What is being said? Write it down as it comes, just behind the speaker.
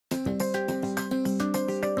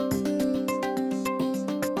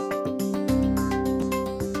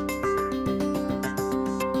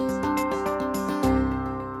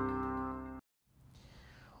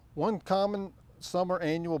One common summer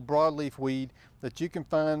annual broadleaf weed that you can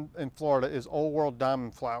find in Florida is Old World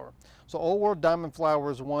Diamond Flower. So Old World Diamond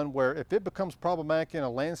Flower is one where if it becomes problematic in a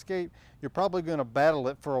landscape, you're probably going to battle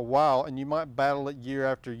it for a while, and you might battle it year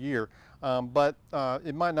after year. But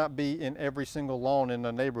it might not be in every single lawn in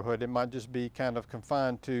the neighborhood. It might just be kind of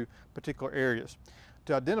confined to particular areas.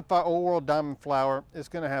 To identify Old World Diamond Flower, it's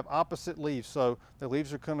going to have opposite leaves, so the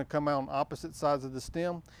leaves are going to come out on opposite sides of the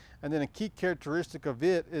stem. And then a key characteristic of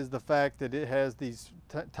it is the fact that it has these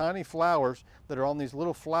tiny flowers that are on these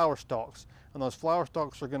little flower stalks, and those flower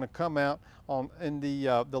stalks are going to come out in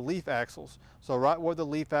the leaf axils. So right where the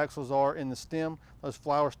leaf axils are in the stem, those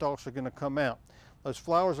flower stalks are going to come out. Those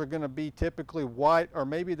flowers are going to be typically white, or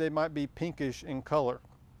maybe they might be pinkish in color.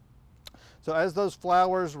 So as those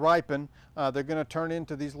flowers ripen, they're going to turn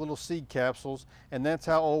into these little seed capsules, and that's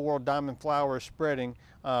how Old World Diamond Flower is spreading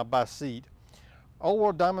by seed. Old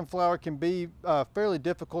World Diamond Flower can be fairly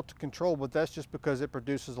difficult to control, but that's just because it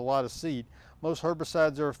produces a lot of seed. Most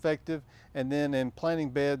herbicides are effective, and then in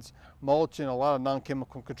planting beds, mulch and a lot of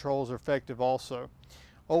non-chemical controls are effective also.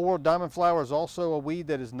 Old World Diamond Flower is also a weed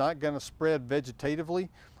that is not going to spread vegetatively.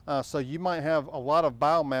 So you might have a lot of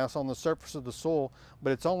biomass on the surface of the soil,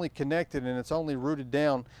 but it's only connected and it's only rooted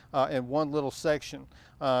down in one little section.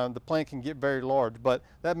 The plant can get very large, but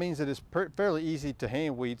that means that it's fairly easy to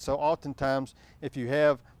hand weed. So oftentimes, if you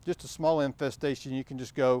have just a small infestation, you can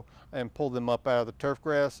just go and pull them up out of the turf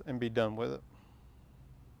grass and be done with it.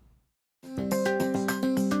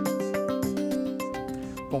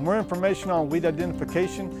 For more information on weed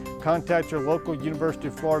identification, contact your local University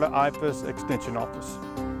of Florida IFAS Extension office.